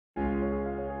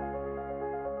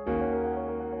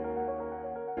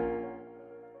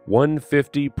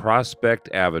150 Prospect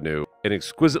Avenue, an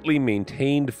exquisitely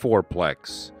maintained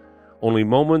fourplex, only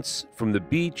moments from the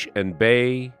beach and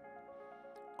bay,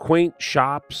 quaint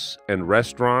shops and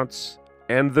restaurants,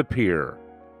 and the pier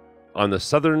on the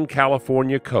Southern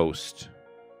California coast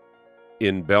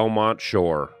in Belmont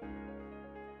Shore.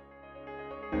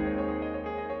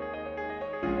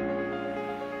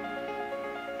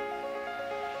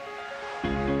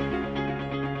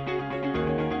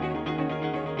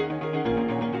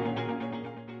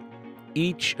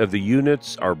 Each of the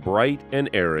units are bright and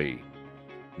airy.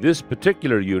 This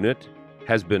particular unit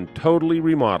has been totally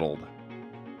remodeled.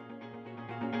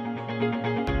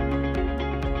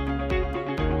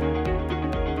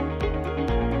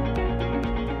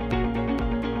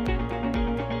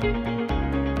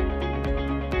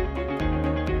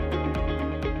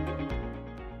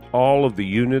 All of the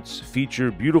units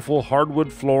feature beautiful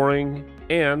hardwood flooring,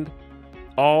 and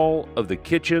all of the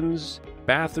kitchens,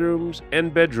 bathrooms,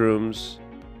 and bedrooms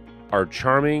are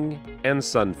charming and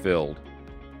sun-filled.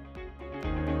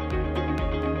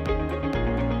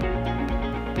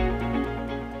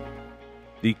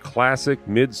 The classic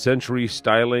mid-century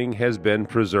styling has been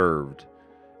preserved,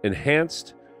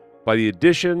 enhanced by the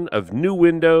addition of new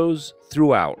windows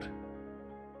throughout.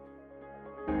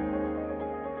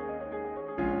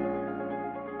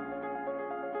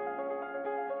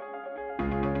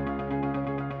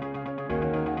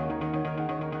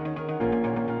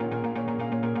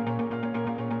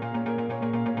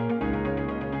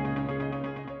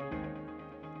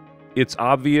 It's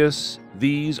obvious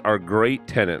these are great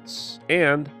tenants,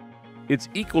 and it's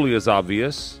equally as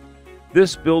obvious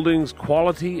this building's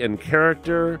quality and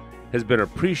character has been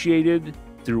appreciated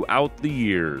throughout the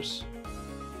years.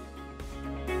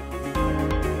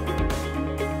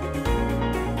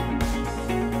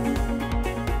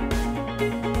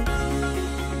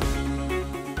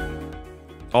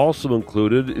 Also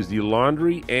included is the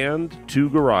laundry and 2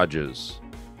 garages.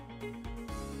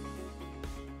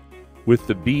 With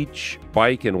the beach,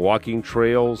 bike and walking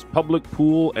trails, public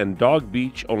pool, and dog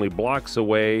beach only blocks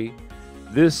away,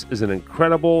 this is an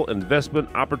incredible investment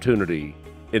opportunity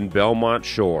in Belmont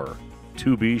Shore,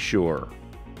 to be sure.